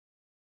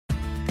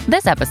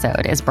This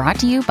episode is brought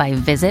to you by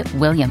Visit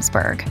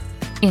Williamsburg.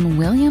 In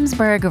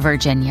Williamsburg,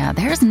 Virginia,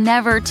 there's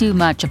never too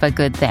much of a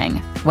good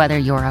thing. Whether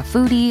you're a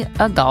foodie,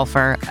 a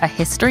golfer, a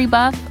history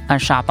buff, a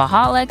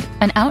shopaholic,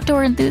 an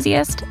outdoor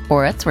enthusiast,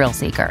 or a thrill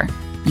seeker,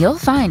 you'll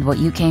find what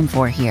you came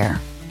for here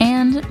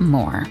and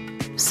more.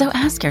 So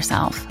ask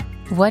yourself,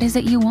 what is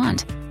it you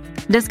want?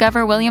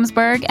 Discover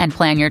Williamsburg and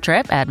plan your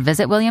trip at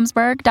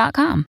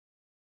visitwilliamsburg.com.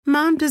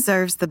 Mom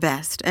deserves the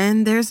best,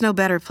 and there's no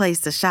better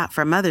place to shop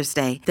for Mother's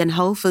Day than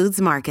Whole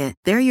Foods Market.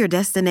 They're your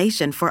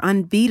destination for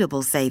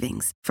unbeatable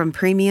savings, from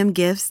premium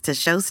gifts to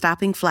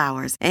show-stopping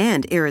flowers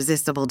and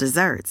irresistible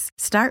desserts.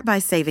 Start by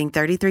saving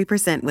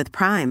 33% with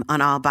Prime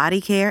on all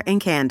body care and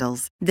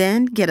candles.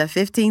 Then get a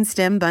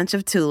 15-stem bunch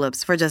of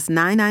tulips for just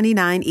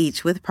 $9.99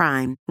 each with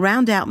Prime.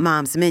 Round out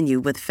Mom's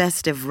menu with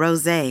festive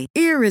rosé,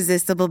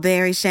 irresistible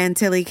berry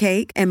chantilly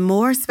cake, and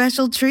more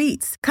special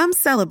treats. Come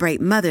celebrate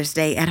Mother's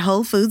Day at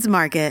Whole Foods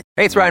Market.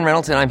 Hey, it's Ryan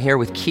Reynolds, and I'm here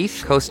with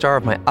Keith, co-star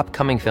of my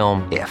upcoming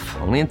film, If,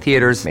 only in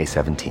theaters May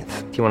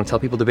 17th. Do you want to tell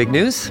people the big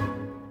news?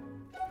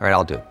 All right,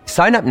 I'll do it.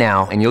 Sign up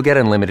now and you'll get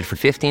unlimited for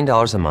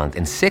 $15 a month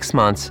and 6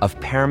 months of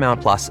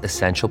Paramount Plus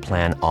Essential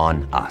Plan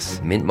on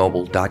us.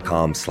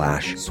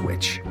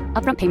 MintMobile.com/switch.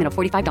 Upfront payment of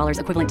 $45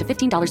 equivalent to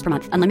 $15 per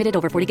month. Unlimited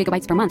over 40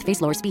 gigabytes per month.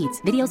 Face lower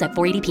speeds. Videos at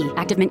 480p.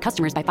 Active Mint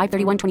customers by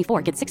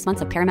 531.24 get 6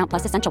 months of Paramount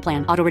Plus Essential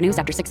Plan. Auto renews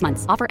after 6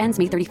 months. Offer ends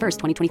May 31st,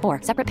 2024.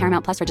 Separate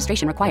Paramount Plus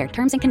registration required.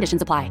 Terms and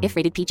conditions apply if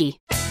rated PG.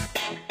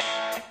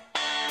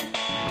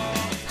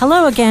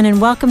 Hello again,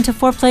 and welcome to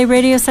Foreplay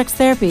Radio Sex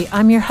Therapy.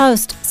 I'm your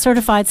host,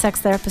 certified sex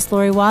therapist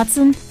Lori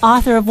Watson,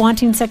 author of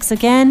Wanting Sex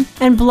Again,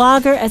 and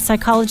blogger at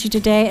Psychology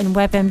Today and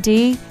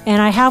WebMD. And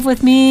I have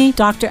with me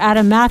Dr.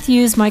 Adam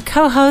Matthews, my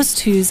co-host,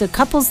 who's a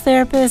couples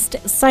therapist,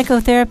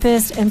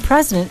 psychotherapist, and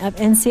president of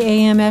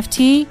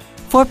NCAMFT.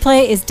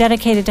 Foreplay is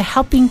dedicated to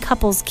helping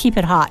couples keep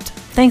it hot.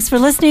 Thanks for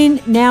listening.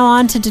 Now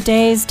on to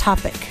today's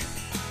topic.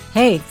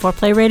 Hey,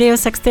 Foreplay Radio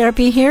Sex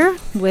Therapy here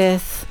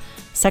with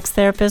sex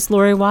therapist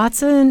Lori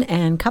Watson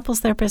and couples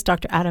therapist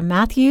Dr. Adam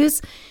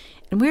Matthews.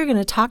 And we're going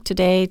to talk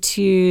today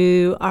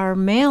to our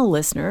male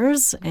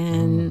listeners.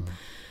 And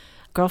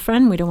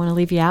girlfriend, we don't want to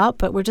leave you out,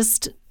 but we're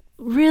just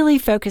really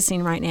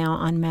focusing right now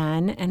on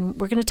men. And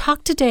we're going to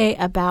talk today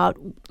about,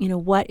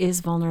 what is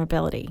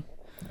vulnerability?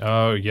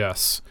 Oh,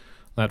 yes.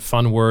 That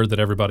fun word that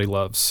everybody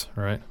loves,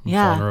 right?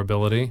 Yeah.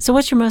 Vulnerability. So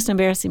what's your most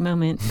embarrassing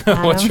moment,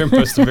 Adam? What's your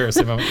most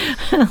embarrassing moment?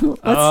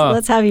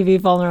 Let's have you be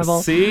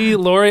vulnerable. See,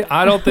 Lori,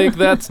 I don't think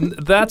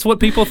that's what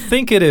people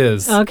think it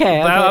is.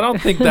 Okay. I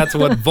don't think that's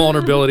what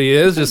vulnerability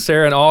is, just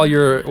sharing all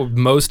your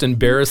most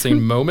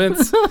embarrassing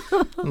moments.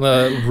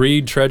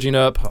 Reed trudging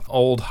up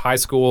old high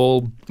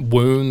school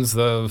wounds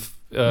of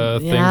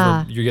things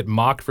where you get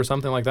mocked for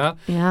something like that.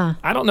 Yeah.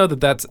 I don't know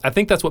I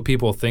think that's what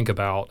people think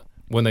about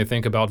when they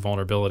think about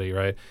vulnerability,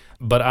 right?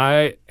 But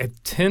I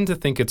tend to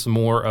think it's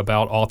more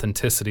about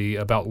authenticity,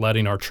 about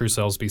letting our true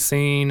selves be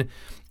seen,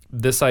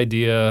 this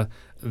idea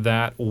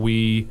that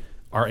we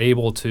are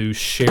able to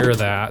share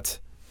that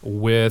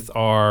with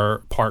our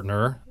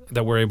partner,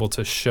 that we're able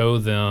to show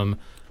them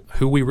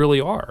who we really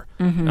are.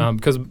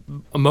 Because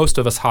most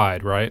of us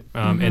hide, right?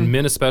 And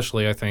men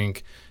especially, I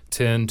think,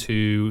 tend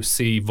to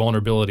see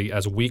vulnerability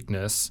as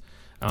weakness.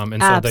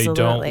 And so they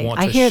don't want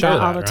to show that. I hear that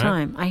all the right?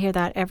 time. I hear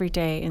that every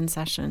day in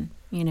session.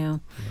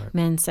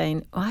 Men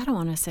saying, I don't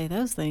want to say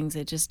those things.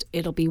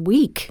 It'll be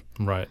weak.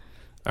 Right.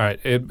 All right.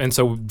 And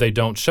so they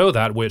don't show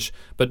that,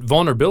 but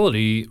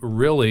vulnerability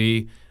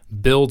really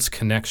builds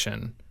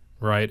connection,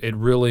 right? It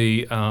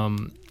really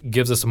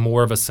gives us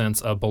more of a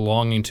sense of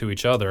belonging to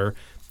each other,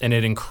 and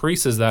it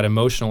increases that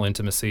emotional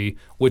intimacy,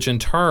 which in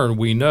turn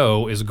we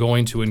know is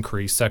going to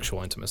increase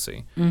sexual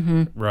intimacy,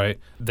 right?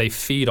 They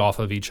feed off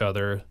of each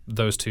other,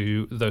 those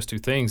two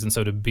things. And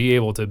so to be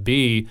able to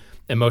be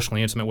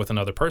emotionally intimate with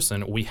another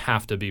person, we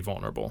have to be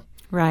vulnerable.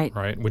 Right.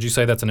 Right. Would you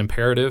say that's an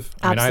imperative?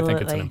 Absolutely. I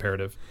think it's an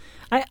imperative.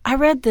 I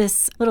read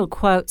this little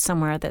quote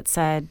somewhere that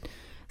said,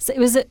 so it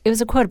was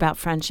a quote about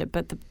friendship,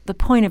 but the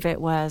point of it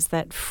was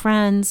that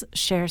friends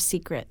share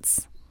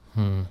secrets.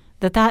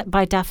 That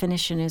by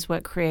definition is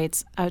what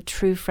creates a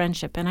true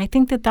friendship. And I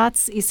think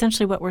that's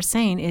essentially what we're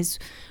saying is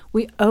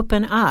we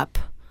open up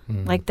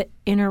like the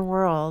inner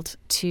world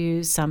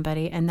to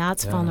somebody, and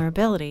that's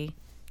vulnerability.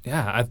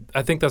 Yeah,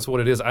 I think that's what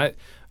it is.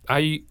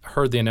 I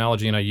heard the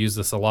analogy, and I use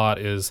this a lot,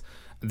 is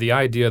the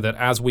idea that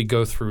as we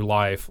go through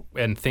life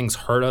and things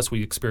hurt us,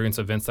 we experience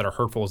events that are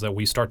hurtful, is that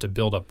we start to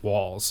build up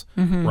walls,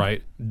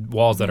 right?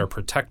 Walls that are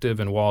protective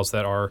and walls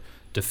that are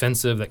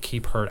defensive, that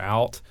keep hurt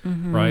out,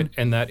 right?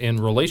 And that in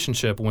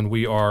relationship, when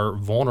we are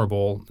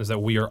vulnerable, is that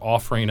we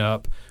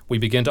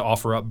begin to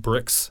offer up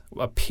bricks,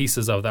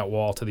 pieces of that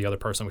wall to the other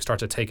person. We start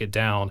to take it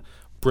down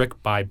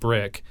brick by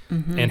brick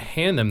and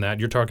hand them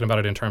that. You're talking about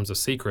it in terms of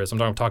secrets. I'm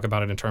talking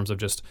about it in terms of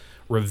just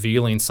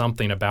revealing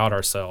something about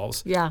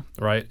ourselves. Yeah.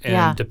 Right?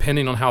 And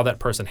depending on how that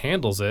person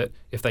handles it,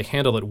 if they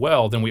handle it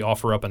well, then we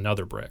offer up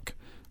another brick.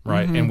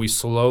 Right? And we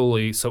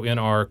slowly, so in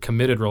our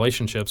committed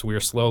relationships, we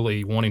are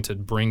slowly wanting to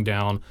bring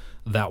down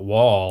that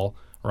wall,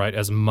 right,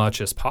 as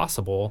much as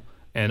possible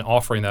and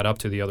offering that up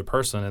to the other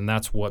person. And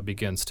that's what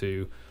begins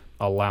to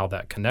allow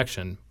that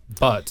connection.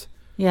 But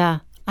yeah.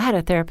 I had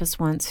a therapist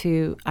once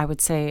who I would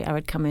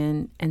come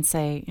in and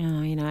say,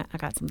 I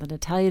got something to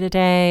tell you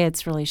today.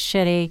 It's really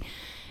shitty.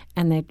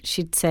 And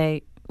she'd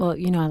say, well,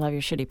 I love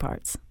your shitty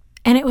parts.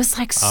 And it was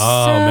like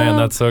oh, man,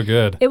 that's so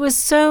good. It was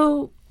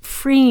so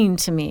freeing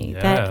to me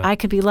that I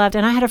could be loved.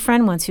 And I had a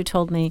friend once who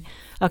told me,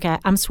 okay,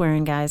 I'm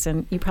swearing, guys,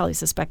 and you probably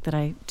suspect that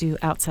I do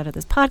outside of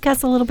this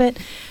podcast a little bit,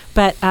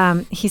 but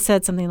he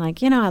said something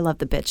like, I love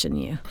the bitch in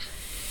you.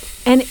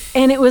 And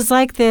it was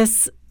like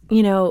this,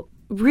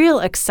 real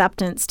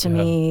acceptance to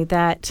me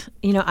that,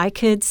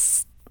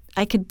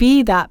 I could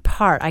be that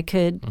part. I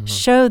could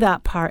show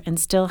that part and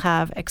still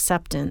have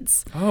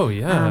acceptance. Oh,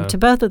 yeah. To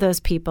both of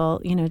those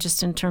people,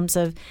 just in terms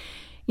of,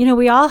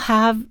 we all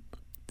have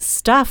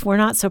stuff we're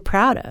not so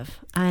proud of.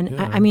 And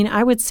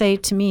I would say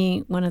to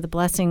me, one of the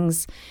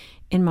blessings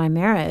in my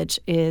marriage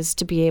is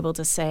to be able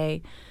to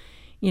say,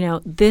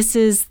 this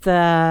is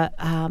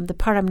the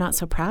part I'm not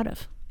so proud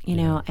of,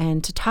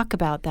 and to talk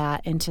about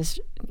that and to,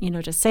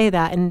 to say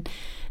that and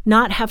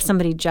not have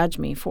somebody judge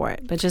me for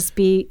it, but just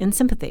be in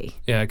sympathy.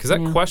 Yeah, because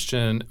that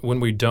question,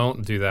 when we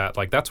don't do that,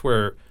 like that's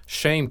where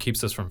shame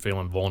keeps us from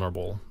feeling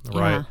vulnerable,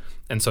 right? Yeah.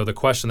 And so the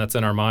question that's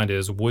in our mind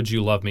is, would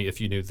you love me if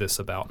you knew this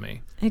about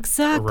me?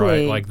 Exactly.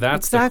 Right. Like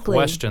that's the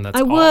question. That's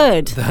I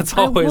would. That's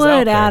always I would,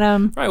 out there.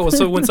 Adam. Right. Well,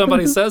 so when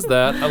somebody says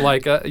that,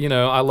 like,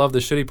 I love the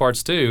shitty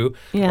parts too,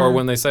 or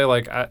when they say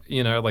like,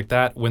 like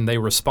that, when they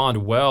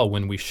respond well,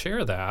 when we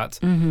share that,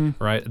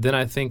 right, then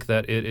I think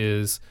that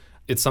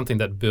it's something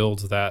that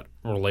builds that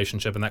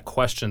relationship, and that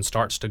question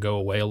starts to go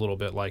away a little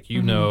bit. Like,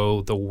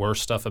 know the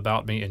worst stuff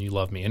about me and you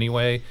love me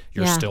anyway.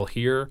 You're still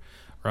here,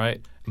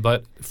 right?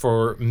 But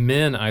for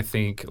men, I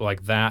think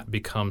like that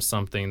becomes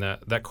something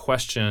that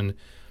question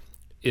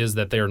is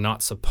that they are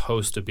not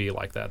supposed to be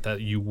like that,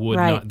 that you would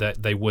not,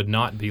 that they would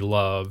not be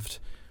loved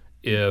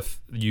if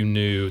you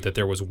knew that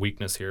there was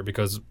weakness here,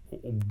 because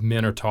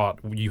men are taught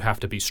you have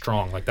to be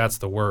strong. Like that's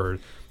the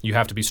word. You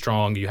have to be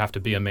strong. You have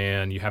to be a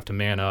man. You have to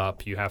man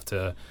up. You have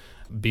to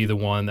be the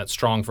one that's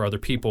strong for other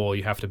people.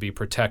 You have to be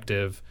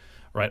protective,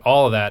 right?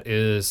 All of that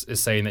is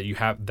saying that you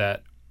have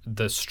that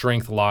the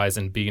strength lies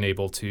in being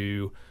able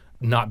to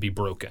not be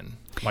broken,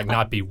 like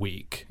not be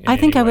weak. I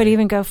think I would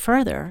even go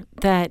further,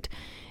 that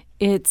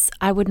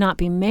I would not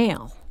be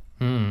male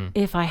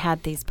if I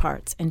had these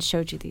parts and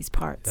showed you these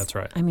parts. That's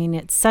right. I mean,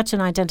 it's such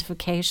an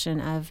identification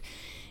of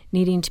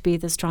needing to be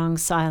the strong,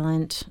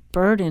 silent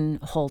burden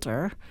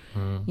holder,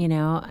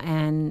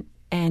 and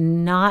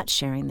not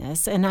sharing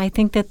this. And I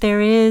think that there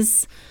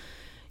is,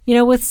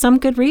 with some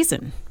good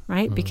reason,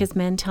 right? Because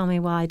men tell me,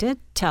 well, I did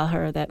tell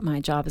her that my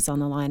job is on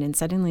the line, and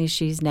suddenly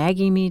she's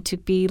nagging me to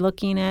be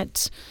looking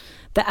at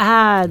the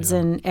ads,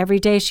 and every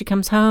day she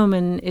comes home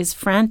and is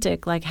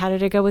frantic, like, how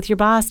did it go with your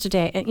boss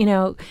today? And,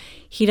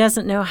 he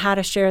doesn't know how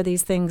to share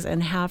these things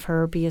and have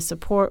her be a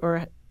support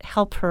or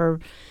help her,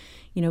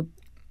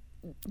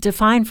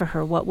 define for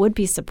her what would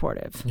be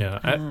supportive. Yeah,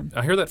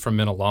 I hear that from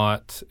men a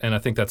lot, and I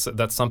think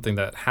that's something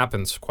that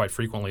happens quite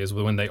frequently is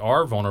when they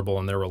are vulnerable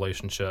in their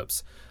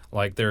relationships,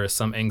 like there is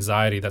some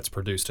anxiety that's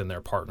produced in their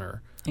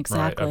partner,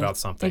 right, about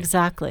something.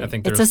 Exactly. I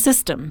think it's a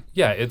system.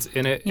 Yeah, it's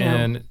in it,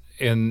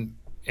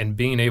 and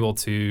being able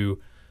to,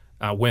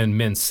 when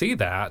men see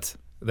that,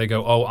 they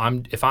go,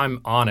 oh, if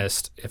I'm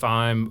honest, if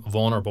I'm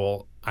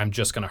vulnerable, I'm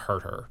just going to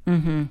hurt her,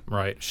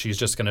 right? She's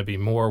just going to be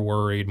more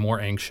worried, more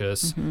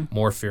anxious,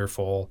 more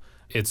fearful.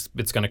 It's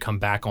going to come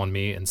back on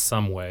me in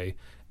some way.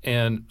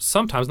 And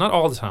sometimes, not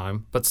all the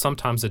time, but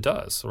sometimes it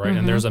does, right?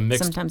 And there's a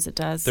mix. Sometimes it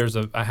does.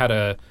 I had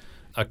a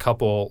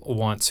couple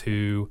once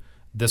who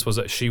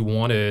she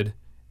wanted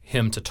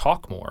him to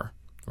talk more,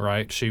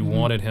 right? She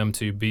wanted him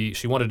to be,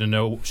 she wanted to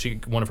know,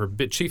 one of her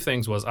chief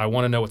things was, I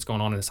want to know what's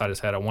going on inside his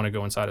head. I want to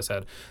go inside his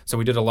head. So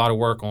we did a lot of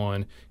work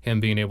on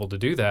him being able to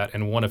do that.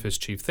 And one of his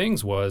chief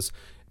things was,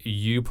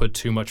 you put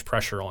too much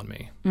pressure on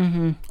me.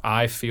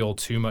 I feel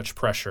too much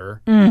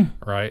pressure,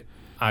 right?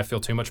 I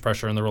feel too much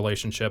pressure in the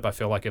relationship. I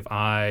feel like if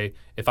I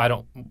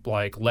don't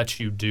like let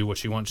you do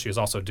what you want, she was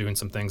also doing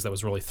some things that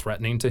was really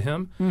threatening to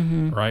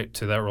him, right,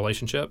 to that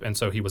relationship. And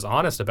so he was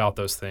honest about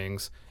those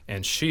things,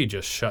 and she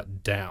just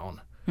shut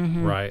down,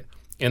 right?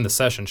 In the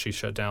session, she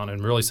shut down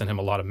and really sent him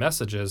a lot of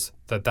messages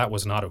that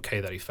was not okay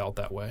that he felt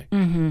that way.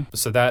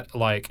 So that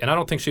and I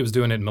don't think she was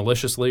doing it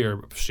maliciously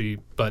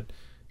but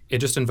it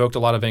just invoked a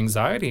lot of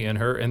anxiety in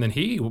her. And then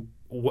he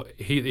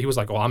was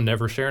like, well, I'm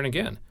never sharing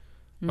again.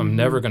 I'm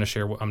never going to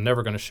share. I'm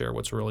never going to share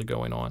what's really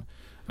going on,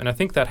 and I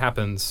think that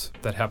happens.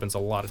 That happens a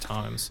lot of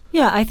times.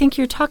 Yeah, I think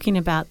you're talking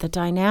about the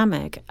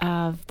dynamic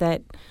of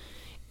that.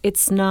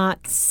 It's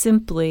not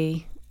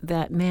simply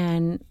that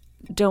men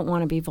don't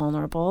want to be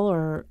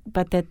vulnerable,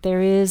 but that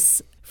there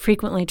is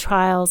frequently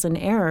trials and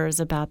errors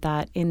about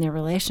that in their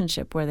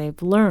relationship where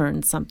they've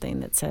learned something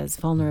that says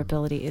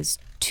vulnerability is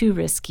too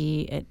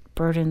risky. It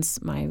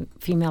burdens my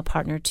female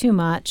partner too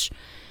much,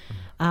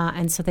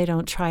 and so they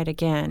don't try it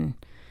again.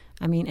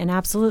 I mean, and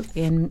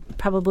absolutely, and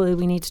probably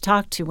we need to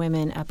talk to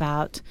women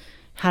about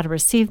how to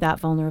receive that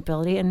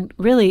vulnerability. And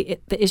really,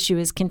 the issue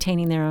is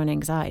containing their own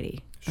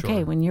anxiety. Sure.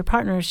 Okay, when your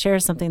partner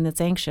shares something that's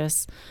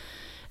anxious,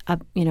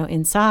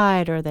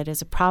 inside or that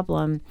is a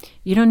problem,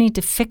 you don't need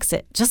to fix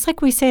it. Just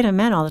like we say to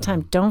men all the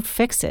time, don't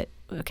fix it.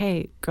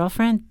 Okay,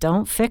 girlfriend,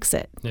 don't fix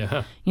it.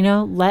 Yeah.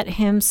 Let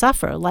him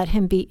suffer. Let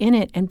him be in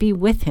it and be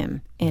with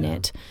him in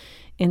it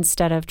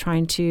instead of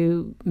trying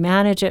to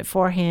manage it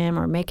for him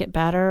or make it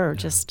better or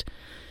just,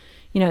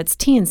 it's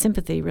tea and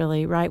sympathy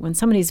really, right? When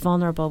somebody's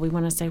vulnerable, we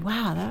want to say,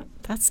 wow,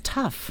 that's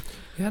tough.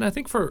 Yeah, and I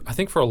think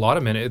for a lot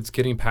of men, it's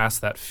getting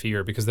past that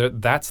fear because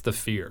that's the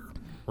fear.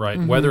 Right.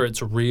 Whether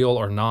it's real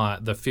or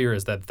not, the fear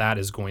is that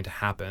is going to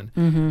happen,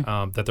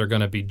 that they're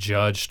going to be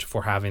judged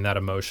for having that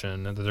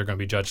emotion, and that they're going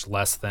to be judged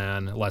less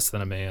than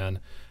a man,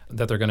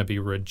 that they're going to be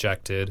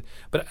rejected.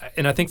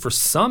 And I think for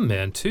some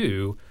men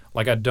too,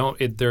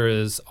 there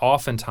is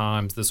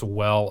oftentimes this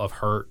well of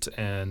hurt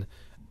and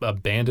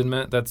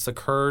abandonment that's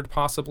occurred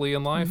possibly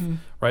in life,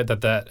 right?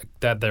 That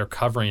they're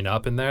covering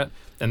up in that,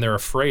 and they're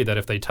afraid that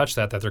if they touch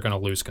that they're going to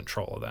lose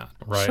control of that,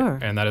 right? Sure.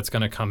 And that it's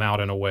going to come out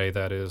in a way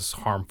that is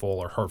harmful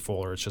or hurtful,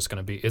 or it's just going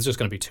to be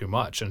too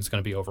much, and it's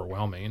going to be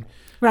overwhelming.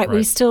 Right.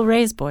 We still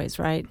raise boys,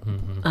 right?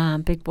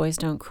 Big boys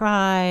don't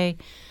cry.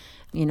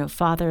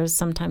 Fathers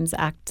sometimes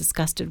act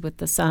disgusted with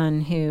the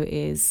son who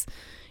is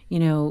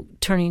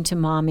turning to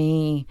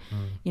mommy,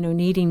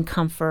 needing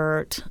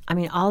comfort. I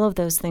mean, all of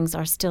those things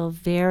are still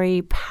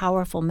very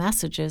powerful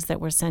messages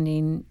that we're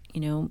sending,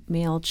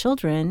 male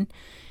children.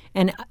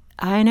 And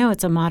I know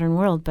it's a modern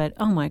world, but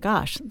oh my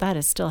gosh, that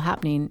is still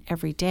happening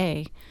every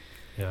day.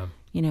 Yeah.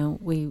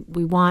 We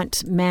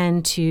want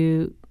men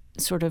to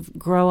sort of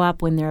grow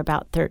up when they're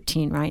about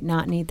 13, right?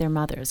 Not need their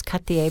mothers,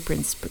 cut the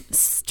apron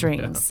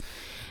strings. Yeah.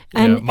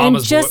 And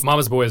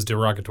mama's boy is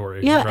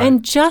derogatory. Yeah, right?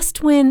 And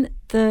just when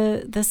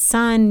the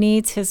son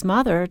needs his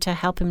mother to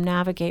help him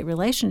navigate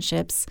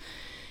relationships,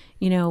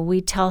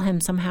 we tell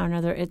him somehow or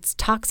another it's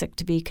toxic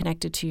to be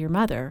connected to your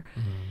mother.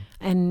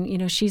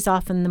 And, she's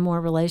often the more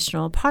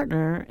relational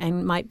partner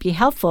and might be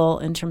helpful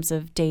in terms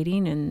of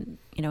dating and,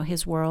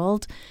 his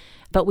world.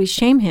 But we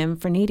shame him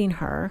for needing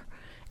her.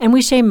 And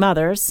we shame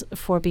mothers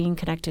for being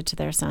connected to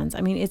their sons.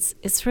 I mean,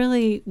 it's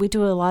really, we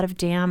do a lot of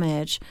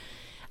damage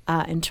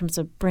in terms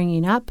of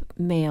bringing up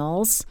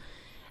males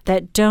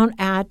that don't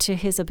add to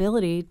his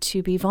ability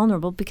to be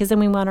vulnerable, because then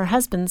we want our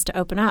husbands to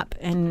open up.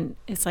 And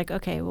it's like,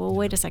 okay, well,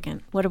 wait a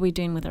second. What are we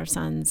doing with our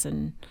sons,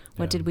 and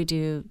what did we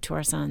do to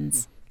our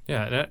sons?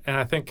 Yeah, and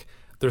I think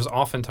there's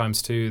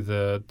oftentimes, too,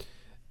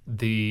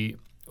 the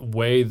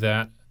way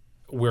that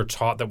we're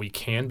taught that we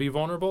can be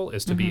vulnerable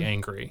is to be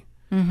angry.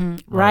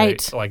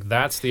 Right. Like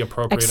that's the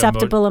appropriate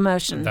acceptable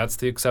emotion. That's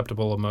the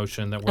acceptable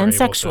emotion that we're and able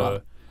sexual.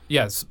 to.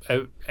 Yes,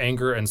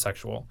 anger and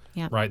sexual.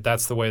 Yeah. Right.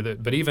 That's the way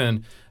that. But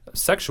even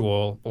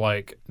sexual,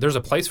 like there's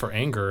a place for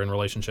anger in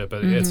relationship,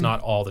 but it's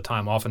not all the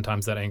time.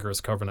 Oftentimes that anger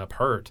is covering up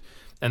hurt.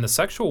 And the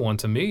sexual one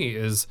to me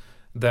is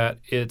that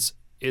it's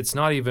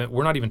not even,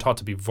 we're not even taught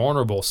to be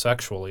vulnerable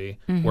sexually.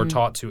 We're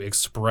taught to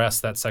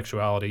express that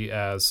sexuality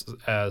as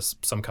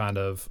some kind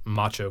of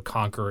macho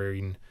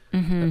conquering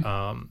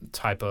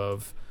type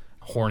of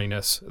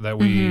horniness that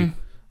we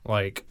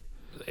like.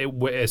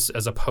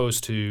 As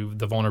opposed to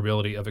the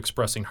vulnerability of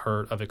expressing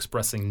hurt, of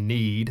expressing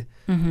need,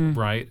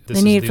 right? The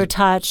need for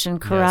touch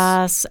and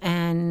caress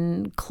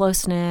and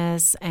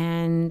closeness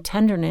and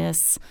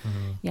tenderness.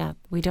 Yeah,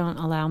 we don't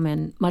allow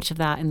men much of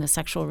that in the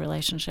sexual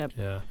relationship.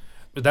 Yeah.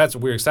 But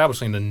we're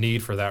establishing the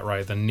need for that,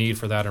 right? The need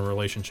for that in a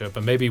relationship.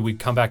 And maybe we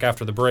come back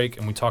after the break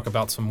and we talk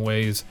about some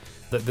ways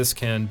that this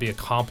can be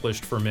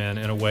accomplished for men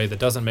in a way that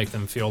doesn't make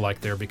them feel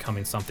like they're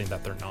becoming something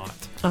that they're not.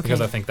 Okay.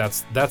 Because I think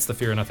that's the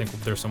fear, and I think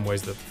there's some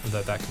ways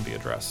that can be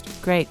addressed.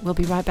 Great. We'll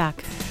be right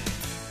back.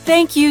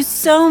 Thank you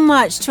so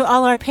much to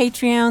all our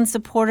Patreon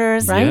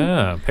supporters, right?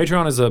 Yeah.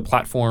 Patreon is a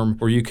platform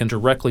where you can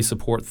directly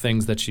support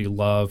things that you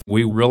love.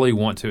 We really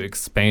want to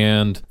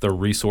expand the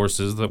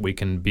resources that we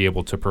can be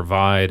able to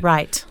provide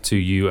to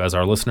you as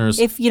our listeners.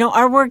 If,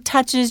 our work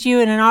touches you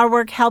and our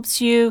work helps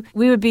you,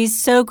 we would be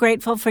so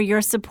grateful for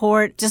your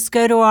support. Just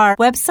go to our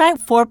website,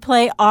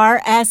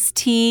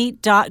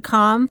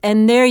 foreplayrst.com,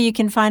 and there you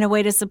can find a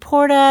way to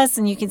support us,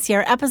 and you can see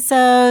our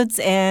episodes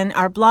and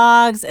our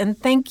blogs. And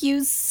thank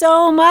you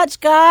so much,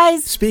 guys.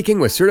 Speaking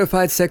with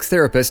certified sex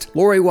therapist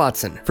Lori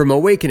Watson from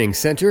Awakening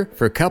Center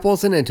for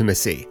Couples and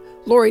Intimacy.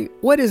 Lori,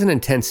 what is an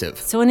intensive?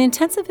 So an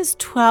intensive is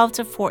 12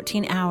 to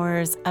 14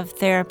 hours of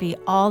therapy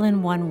all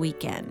in one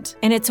weekend.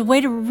 And it's a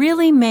way to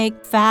really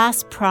make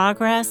fast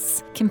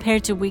progress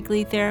compared to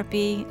weekly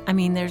therapy. I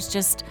mean, there's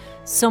just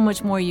so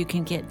much more you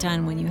can get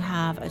done when you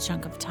have a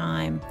chunk of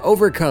time.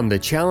 Overcome the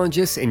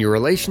challenges in your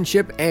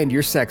relationship and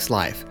your sex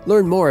life.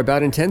 Learn more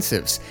about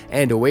intensives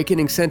and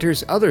Awakening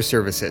Center's other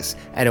services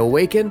at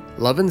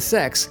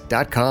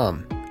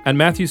awakenloveandsex.com. At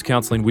Matthews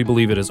Counseling, we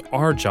believe it is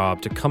our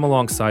job to come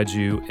alongside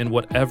you in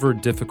whatever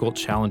difficult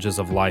challenges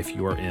of life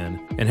you are in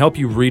and help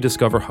you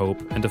rediscover hope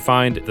and to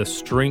find the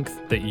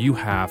strength that you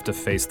have to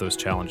face those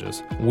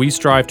challenges. We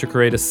strive to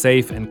create a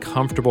safe and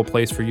comfortable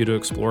place for you to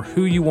explore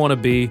who you want to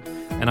be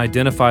and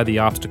identify the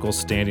obstacles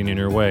standing in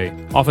your way.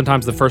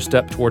 Oftentimes, the first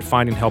step toward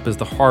finding help is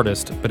the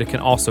hardest, but it can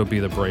also be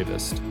the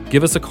bravest.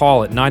 Give us a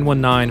call at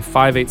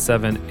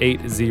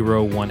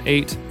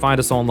 919-587-8018. Find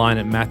us online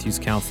at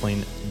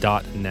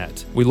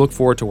matthewscounseling.net. We look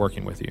forward to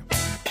working with you.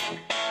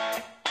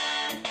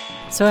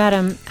 So,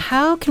 Adam,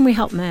 how can we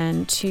help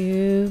men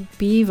to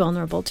be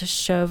vulnerable, to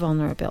show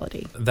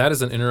vulnerability? That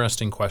is an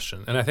interesting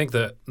question. And I think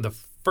that the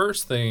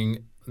first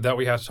thing that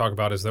we have to talk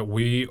about is that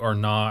we are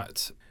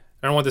not,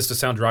 I don't want this to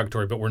sound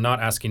derogatory, but we're not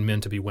asking men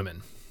to be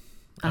women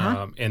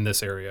in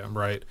this area,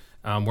 right?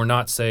 We're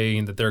not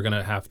saying that they're going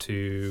to have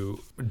to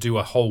do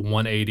a whole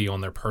 180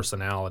 on their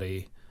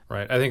personality,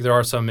 right? I think there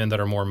are some men that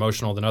are more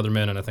emotional than other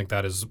men, and I think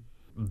that's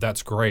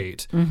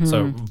great. Mm-hmm.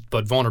 So,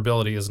 but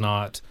vulnerability is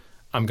not,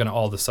 I'm going to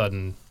all of a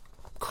sudden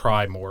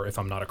cry more if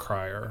I'm not a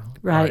crier.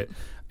 Right.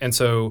 And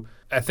so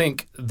I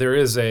think there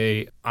is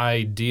a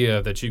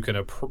idea that you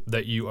can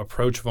that you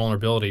approach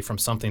vulnerability from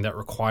something that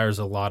requires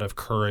a lot of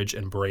courage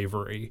and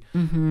bravery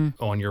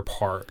on your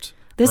part.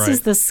 This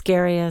is the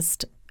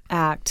scariest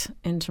act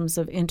in terms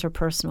of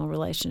interpersonal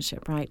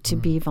relationship, right? To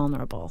be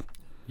vulnerable.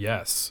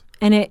 Yes.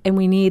 And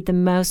we need the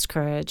most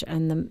courage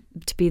and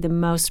to be the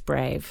most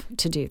brave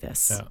to do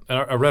this. Yeah.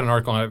 And I read an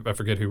article, and I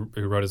forget who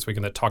wrote it this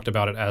weekend, that talked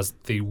about it as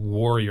the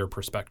warrior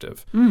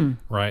perspective,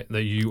 right?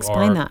 That you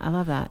Explain that. I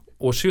love that.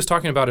 Well, she was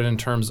talking about it in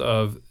terms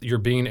of you're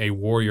being a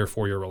warrior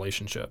for your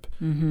relationship,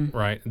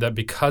 right? That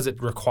because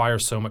it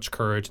requires so much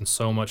courage and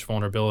so much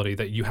vulnerability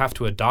that you have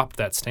to adopt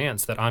that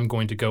stance that I'm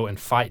going to go and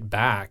fight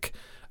back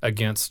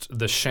against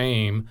the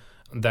shame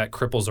that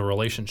cripples a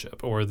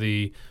relationship or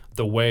the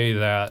way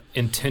that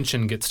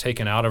intention gets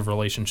taken out of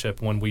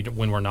relationship when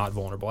we're not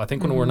vulnerable. I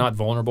think when we're not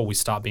vulnerable, we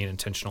stop being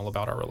intentional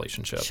about our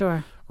relationship.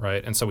 Sure.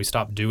 Right? And so we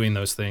stop doing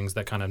those things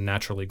that kind of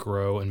naturally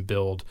grow and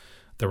build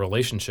the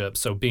relationship.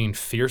 So being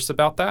fierce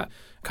about that,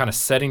 kind of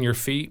setting your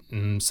feet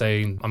and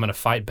saying, I'm going to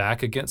fight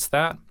back against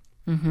that.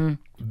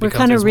 We're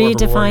kind of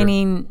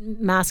redefining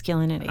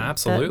masculinity.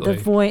 Absolutely.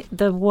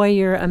 The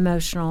warrior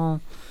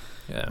emotional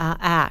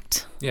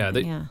act.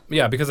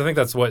 Because I think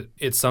that's what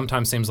it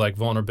sometimes seems like.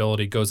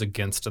 Vulnerability goes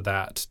against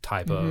that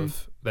type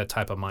of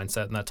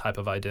mindset and that type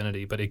of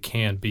identity, but it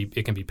can be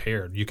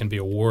paired. You can be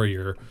a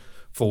warrior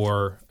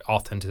for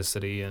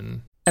authenticity.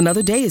 And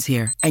another day is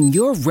here and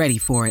you're ready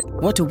for it.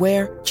 What to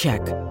wear?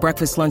 Check.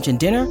 Breakfast, lunch, and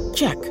dinner?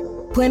 Check.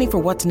 Planning for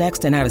what's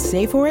next and how to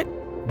save for it?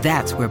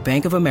 That's where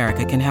Bank of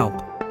America can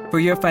help. For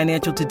your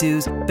financial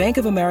to-dos, Bank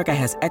of America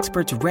has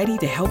experts ready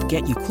to help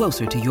get you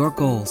closer to your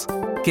goals.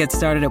 Get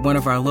started at one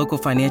of our local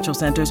financial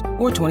centers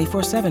or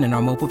 24/7 in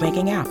our mobile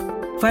banking app.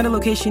 Find a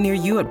location near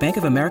you at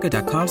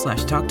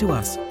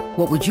bankofamerica.com/talktous.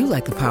 What would you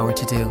like the power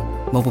to do?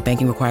 Mobile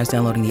banking requires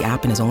downloading the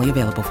app and is only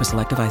available for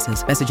select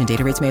devices. Message and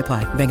data rates may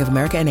apply. Bank of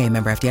America N.A.,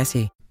 member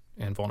FDIC.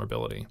 And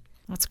vulnerability.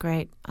 That's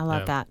great. I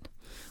love that.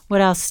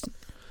 What else?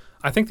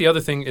 I think the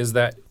other thing is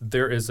that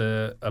there is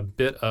a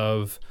bit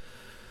of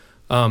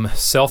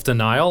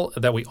self-denial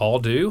that we all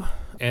do,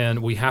 and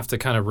we have to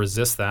kind of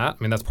resist that. I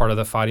mean, that's part of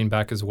the fighting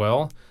back as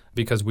well,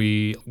 because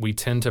we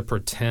tend to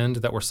pretend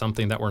that we're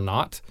something that we're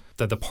not,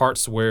 that the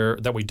parts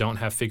that we don't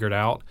have figured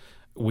out,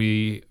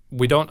 I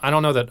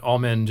don't know that all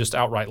men just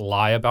outright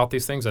lie about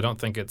these things. I don't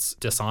think it's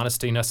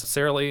dishonesty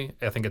necessarily.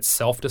 I think it's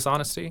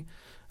self-dishonesty,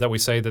 that we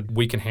say that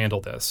we can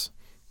handle this,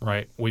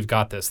 right? We've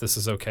got this. This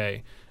is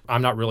okay.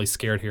 I'm not really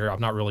scared here.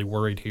 I'm not really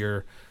worried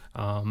here.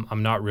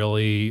 I'm not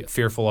really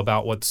fearful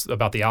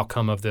about the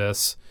outcome of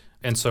this.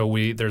 And so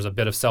there's a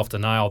bit of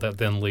self-denial that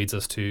then leads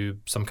us to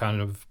some kind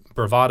of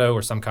bravado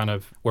or some kind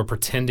of, we're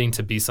pretending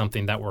to be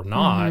something that we're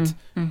not,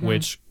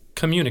 which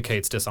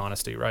communicates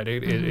dishonesty, right?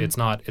 It's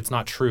not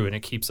true, and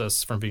it keeps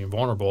us from being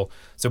vulnerable.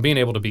 So being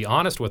able to be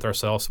honest with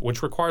ourselves,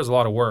 which requires a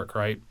lot of work,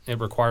 right? It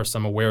requires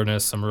some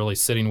awareness, some really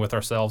sitting with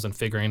ourselves and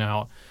figuring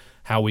out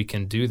how we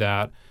can do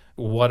that,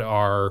 what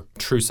our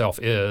true self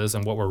is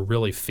and what we're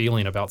really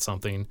feeling about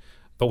something.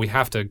 But we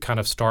have to kind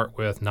of start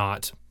with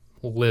not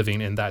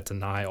living in that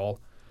denial.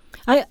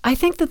 I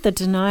think that the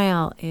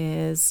denial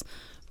is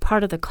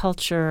part of the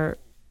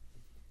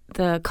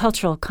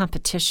cultural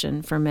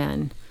competition for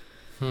men.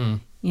 What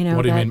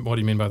do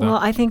you mean by that? Well,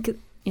 I think,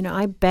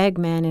 I beg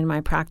men in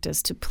my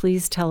practice to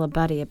please tell a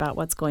buddy about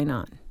what's going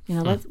on.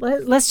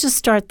 Let's just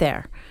start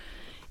there.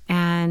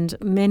 And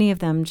many of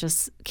them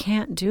just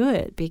can't do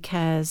it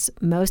because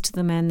most of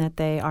the men that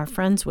they are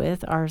friends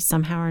with are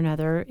somehow or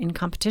another in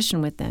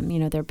competition with them.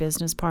 They're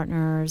business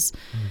partners,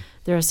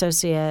 their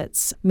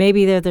associates.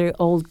 Maybe they're their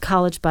old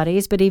college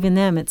buddies, but even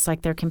them, it's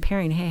like they're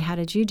comparing, hey, how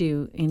did you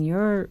do in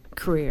your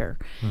career?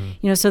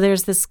 So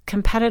there's this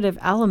competitive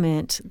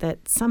element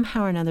that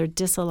somehow or another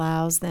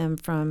disallows them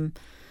from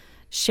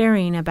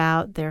sharing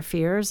about their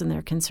fears and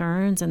their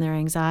concerns and their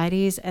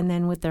anxieties. And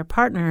then with their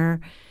partner,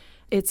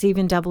 it's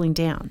even doubling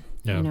down.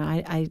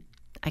 Yeah.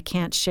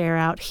 can't share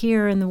out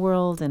here in the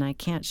world, and I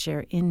can't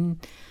share in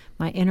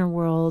my inner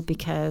world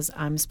because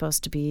I'm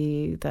supposed to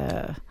be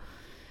the,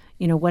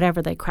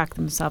 whatever they crack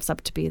themselves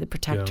up to be, the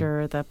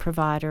protector, the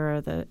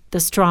provider, the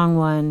strong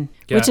one,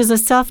 which is a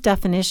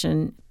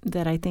self-definition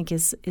that I think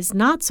is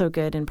not so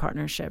good in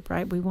partnership,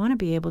 right? We want to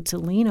be able to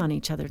lean on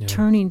each other,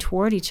 turning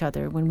toward each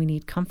other when we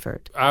need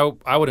comfort.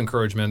 I would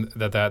encourage men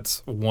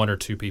that's one or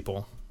two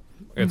people.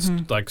 It's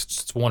like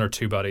it's one or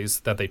two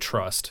buddies that they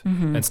trust.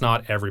 It's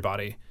not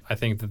everybody. I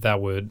think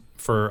that would,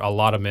 for a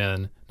lot of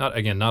men,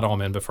 not all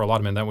men, but for a lot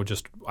of men,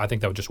 I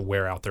think that would just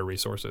wear out their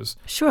resources.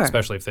 Sure.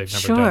 Especially if they've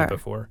never done it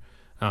before.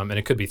 And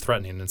it could be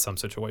threatening in some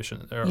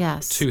situation, or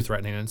too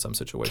threatening in some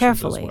situations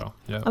Carefully. as well.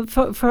 Yeah.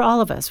 For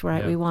all of us,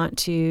 right? We want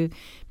to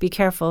be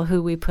careful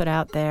who we put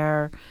out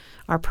there,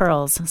 our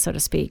pearls, so to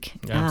speak.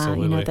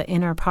 Absolutely. The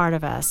inner part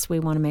of us, we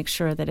want to make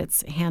sure that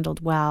it's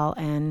handled well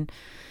and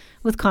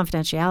with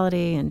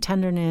confidentiality and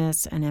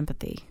tenderness and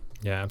empathy.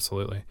 Yeah,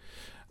 absolutely.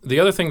 The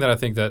other thing that I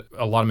think that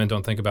a lot of men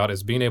don't think about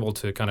is being able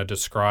to kind of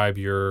describe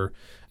your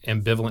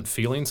ambivalent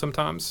feelings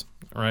sometimes,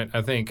 right?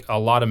 I think a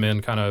lot of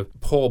men kind of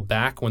pull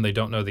back when they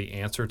don't know the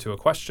answer to a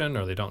question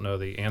or they don't know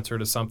the answer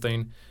to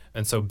something.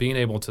 And so being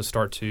able to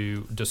start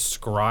to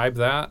describe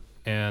that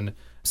and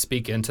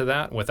speak into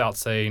that without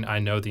saying, I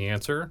know the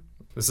answer.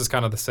 This is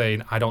kind of the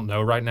saying, I don't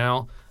know right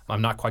now.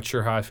 I'm not quite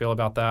sure how I feel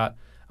about that.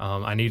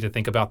 I need to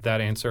think about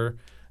that answer.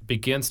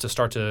 Begins to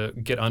start to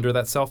get under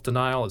that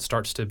self-denial. It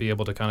starts to be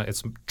able to kind of,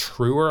 it's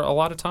truer a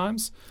lot of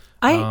times.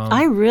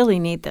 I really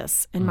need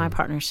this in my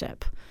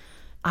partnership.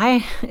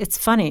 It's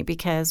funny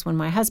because when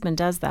my husband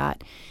does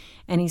that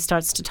and he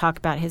starts to talk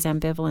about his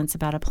ambivalence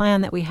about a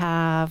plan that we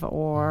have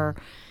or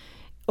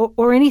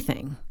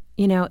anything,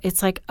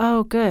 it's like,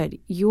 oh, good.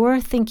 You're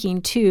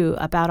thinking too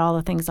about all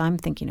the things I'm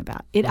thinking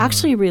about. It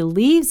actually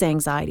relieves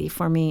anxiety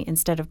for me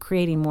instead of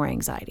creating more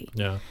anxiety.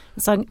 Yeah.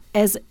 So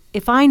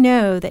if I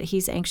know that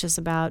he's anxious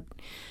about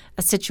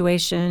a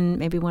situation,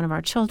 maybe one of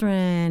our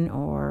children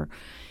or,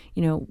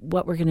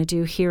 what we're going to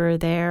do here or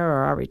there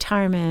or our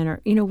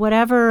retirement or,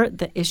 whatever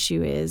the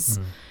issue is,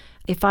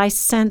 if I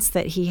sense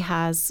that he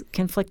has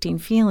conflicting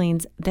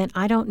feelings, then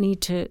I don't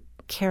need to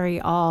carry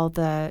all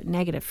the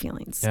negative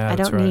feelings. Yeah, I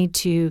don't need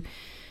to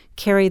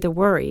carry the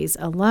worries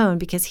alone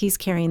because he's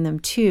carrying them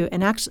too.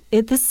 And actually,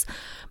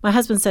 my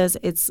husband says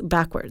it's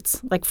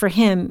backwards. Like for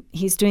him,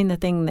 he's doing the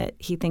thing that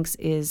he thinks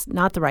is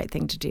not the right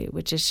thing to do,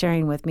 which is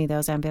sharing with me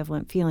those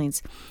ambivalent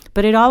feelings.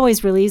 But it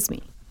always relieves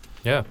me.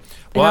 Yeah.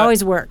 Well, it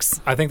always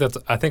works. I think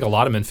a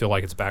lot of men feel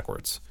like it's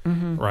backwards,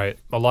 right?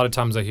 A lot of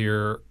times I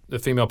hear the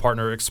female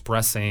partner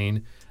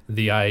expressing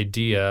the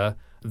idea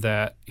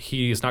that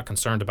he is not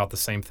concerned about the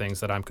same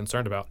things that I'm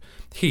concerned about.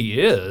 He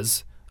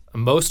is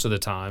most of the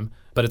time,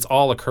 but it's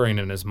all occurring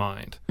in his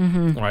mind,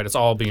 right? It's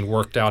all being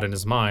worked out in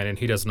his mind, and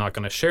he is not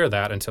going to share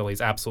that until he's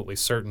absolutely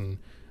certain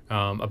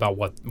about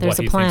what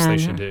he thinks they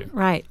should do.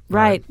 Right.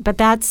 But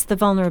that's the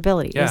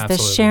vulnerability, is the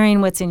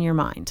sharing what's in your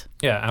mind.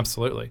 Yeah,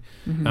 absolutely.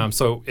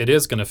 So it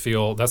is going to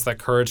feel, that's that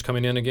courage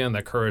coming in again,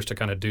 that courage to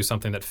kind of do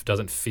something that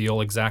doesn't feel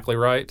exactly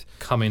right,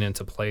 coming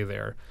into play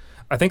there.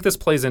 I think this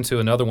plays into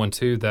another one,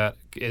 too, that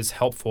is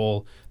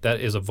helpful, that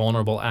is a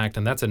vulnerable act,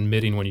 and that's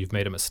admitting when you've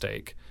made a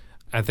mistake.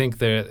 I think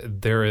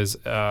there is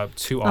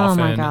too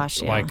often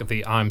like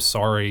the I'm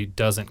sorry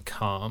doesn't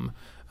come,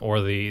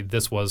 or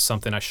this was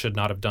something I should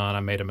not have done,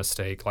 I made a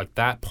mistake. Like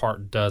that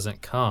part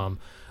doesn't come.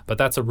 But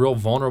that's a real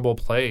vulnerable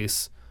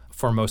place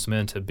for most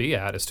men to be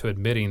at, is to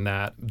admitting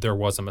that there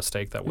was a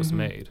mistake that was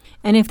made.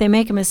 And if they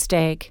make a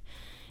mistake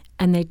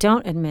and they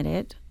don't admit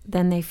it,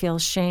 then they feel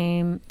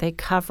shame, they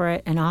cover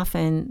it, and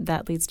often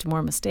that leads to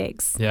more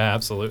mistakes. Yeah,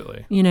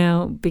 absolutely.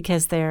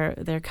 Because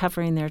they're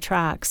covering their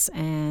tracks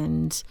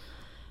and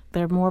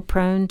they're more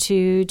prone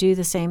to do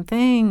the same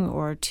thing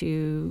or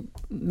to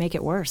make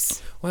it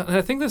worse. Well, and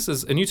I think this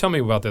is, and you tell me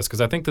about this, because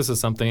I think this is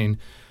something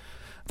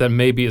that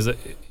maybe is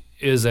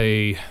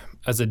a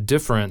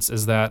difference,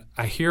 is that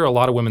I hear a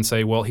lot of women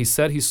say, well, he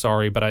said he's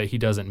sorry, but he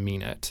doesn't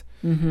mean it.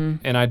 Mm-hmm.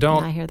 And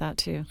I hear that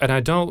too. And I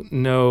don't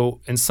know,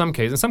 in some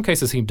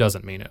cases he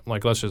doesn't mean it.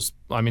 Like,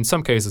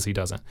 some cases he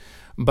doesn't.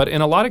 But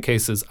in a lot of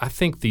cases, I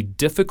think the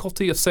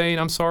difficulty of saying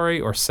I'm sorry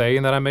or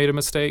saying that I made a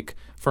mistake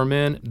for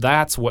men,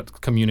 that's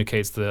what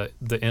communicates the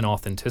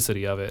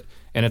inauthenticity of it.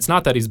 And it's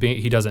not that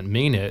he doesn't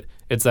mean it.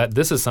 It's that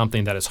this is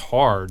something that is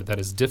hard, that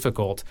is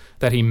difficult,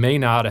 that he may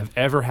not have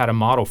ever had a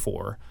model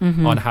for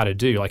on how to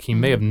do. Like he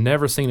may have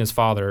never seen his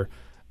father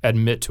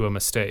admit to a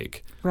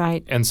mistake.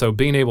 Right. And so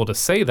being able to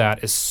say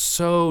that is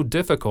so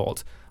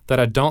difficult that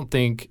I don't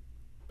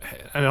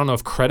know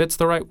if credit's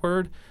the right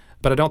word,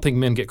 but I don't think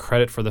men get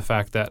credit for the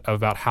fact that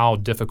about how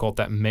difficult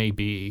that may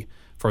be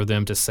for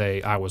them to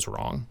say, I was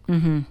wrong.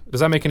 Mm-hmm.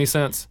 Does that make any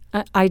sense?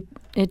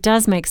 It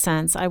does make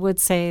sense. I would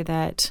say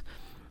that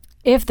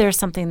if there's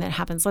something that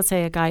happens, let's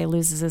say a guy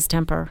loses his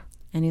temper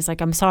and he's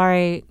like, I'm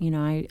sorry,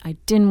 I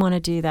didn't want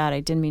to do that. I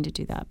didn't mean to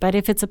do that. But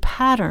if it's a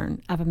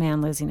pattern of a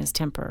man losing his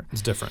temper,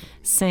 it's different.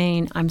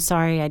 Saying, I'm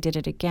sorry, I did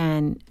it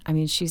again. I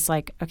mean, she's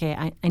like, okay,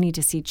 I need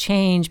to see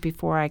change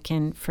before I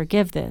can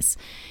forgive this.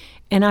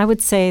 And I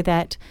would say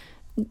that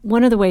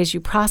one of the ways you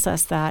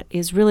process that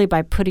is really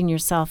by putting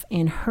yourself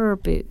in her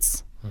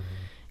boots.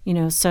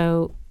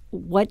 So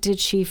what did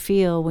she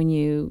feel when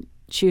you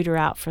chewed her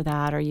out for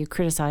that, or you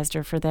criticized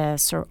her for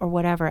this, or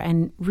whatever,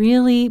 and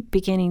really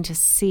beginning to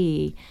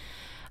see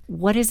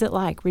what is it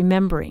like,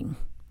 remembering,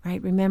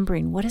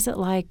 what is it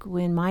like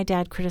when my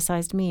dad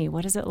criticized me?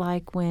 What is it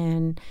like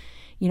when,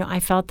 I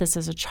felt this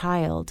as a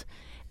child?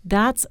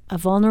 That's a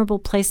vulnerable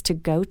place to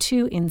go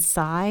to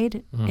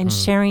inside, and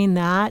sharing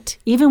that,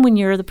 even when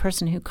you're the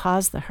person who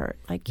caused the hurt.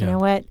 You know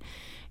what?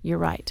 You're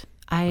right.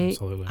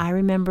 I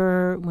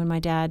remember when my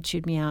dad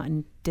chewed me out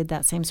and did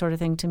that same sort of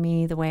thing to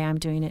me the way I'm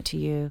doing it to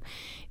you.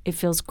 It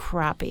feels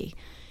crappy,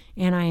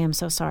 and I am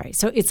so sorry.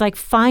 So it's like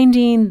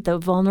finding the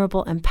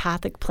vulnerable,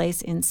 empathic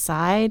place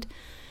inside,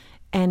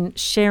 and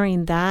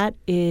sharing that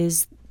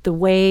is the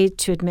way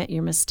to admit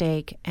your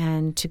mistake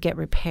and to get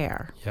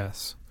repair.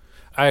 Yes.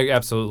 I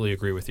absolutely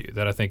agree with you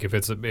that I think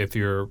if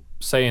you're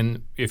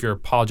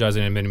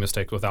apologizing and admitting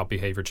mistakes without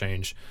behavior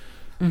change,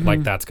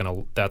 that's gonna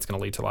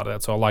lead to a lot of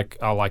that. So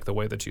I like the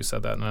way that you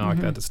said that, and I like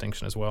that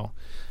distinction as well.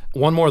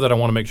 One more that I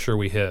want to make sure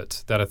we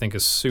hit that I think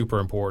is super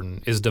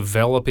important is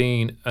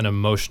developing an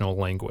emotional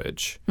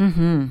language.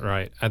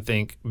 Right? I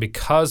think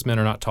because men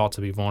are not taught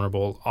to be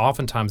vulnerable,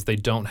 oftentimes they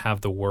don't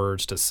have the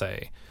words to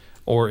say,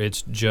 or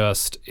it's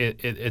just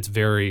it's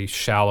very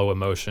shallow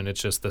emotion.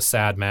 It's just the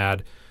sad,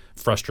 mad,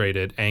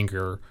 frustrated,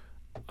 anger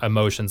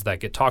emotions that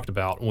get talked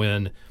about,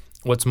 when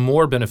what's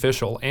more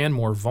beneficial and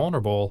more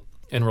vulnerable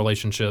in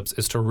relationships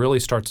is to really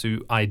start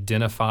to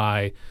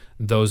identify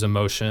those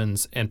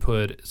emotions and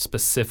put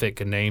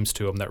specific names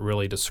to them that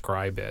really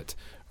describe it,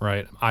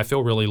 right? I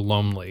feel really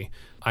lonely.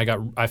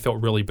 I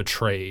felt really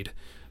betrayed.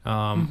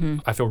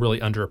 I feel really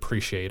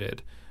underappreciated.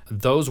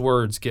 Those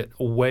words get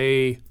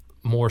way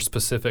more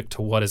specific to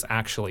what is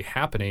actually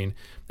happening,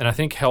 and I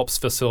think helps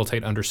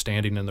facilitate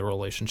understanding in the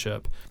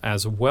relationship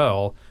as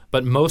well.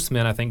 But most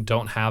men, I think,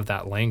 don't have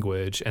that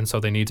language, and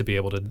so they need to be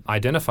able to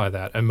identify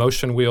that.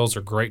 Emotion wheels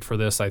are great for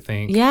this, I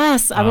think.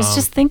 Yes, I was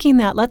just thinking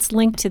that. Let's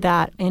link to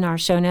that in our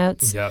show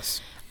notes. Yes.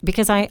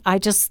 Because I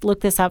just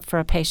looked this up for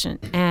a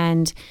patient,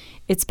 and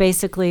it's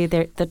basically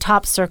the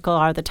top circle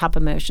are the top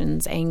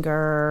emotions,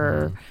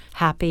 anger,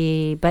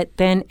 happy, but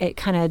then it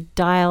kind of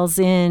dials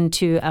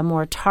into a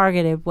more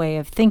targeted way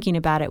of thinking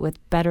about it with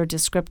better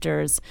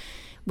descriptors,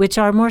 which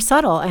are more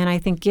subtle, and I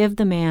think give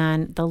the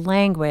man the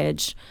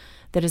language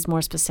that is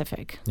more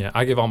specific. Yeah,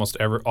 I give almost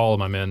all of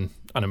my men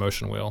an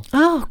emotion wheel.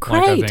 Oh,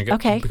 great.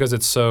 Okay. Because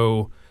it's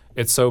so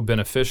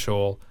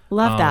beneficial.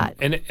 Love that.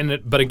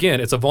 But again,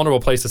 it's a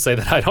vulnerable place to say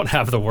that I don't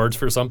have the words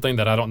for something,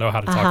 that I don't know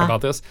how to talk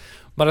about this.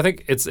 But I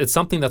think it's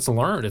something that's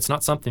learned. It's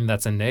not something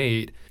that's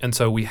innate. And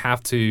so we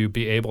have to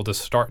be able to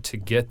start to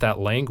get that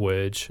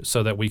language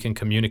so that we can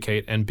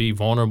communicate and be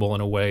vulnerable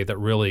in a way that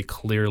really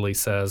clearly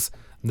says,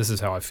 this is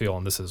how I feel,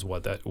 and this is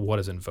what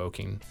is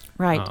invoking.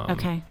 Right.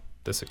 Okay.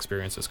 This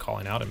experience is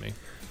calling out at me.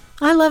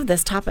 I love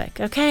this topic.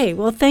 Okay.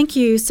 Well, thank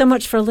you so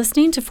much for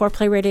listening to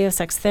Foreplay Radio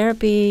Sex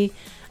Therapy,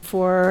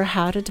 for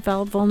how to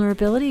develop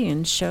vulnerability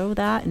and show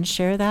that and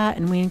share that.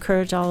 And we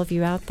encourage all of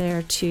you out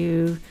there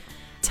to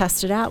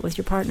test it out with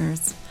your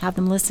partners. Have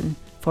them listen.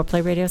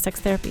 Foreplay Radio Sex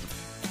Therapy.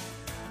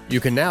 You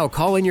can now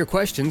call in your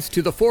questions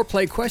to the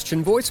Foreplay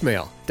question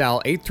voicemail.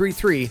 Dial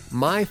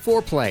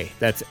 833-MY-4PLAY.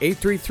 That's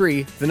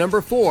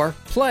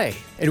 833-4-PLAY.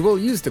 And we'll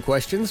use the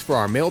questions for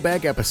our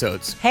mailbag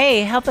episodes.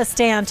 Hey, help us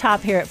stay on top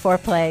here at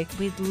Foreplay.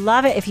 We'd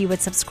love it if you would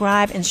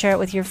subscribe and share it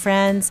with your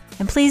friends.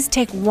 And please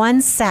take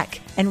 1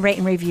 sec and rate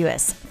and review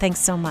us.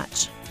 Thanks so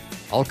much.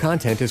 All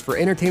content is for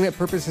entertainment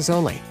purposes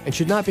only and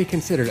should not be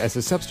considered as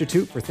a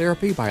substitute for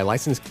therapy by a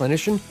licensed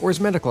clinician or as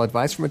medical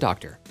advice from a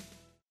doctor.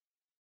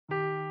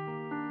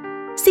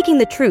 Seeking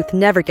the truth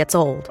never gets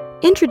old.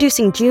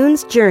 Introducing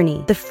June's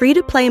Journey, the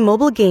free-to-play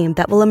mobile game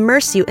that will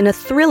immerse you in a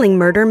thrilling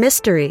murder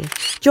mystery.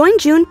 Join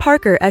June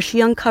Parker as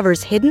she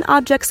uncovers hidden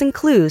objects and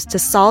clues to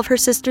solve her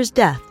sister's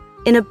death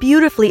in a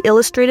beautifully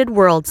illustrated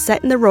world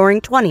set in the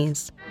Roaring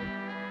 '20s.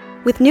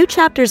 With new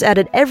chapters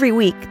added every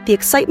week, the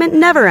excitement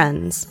never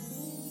ends.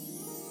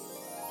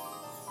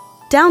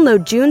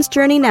 Download June's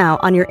Journey now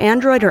on your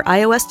Android or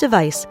iOS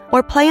device,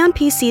 or play on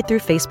PC through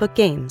Facebook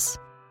Games.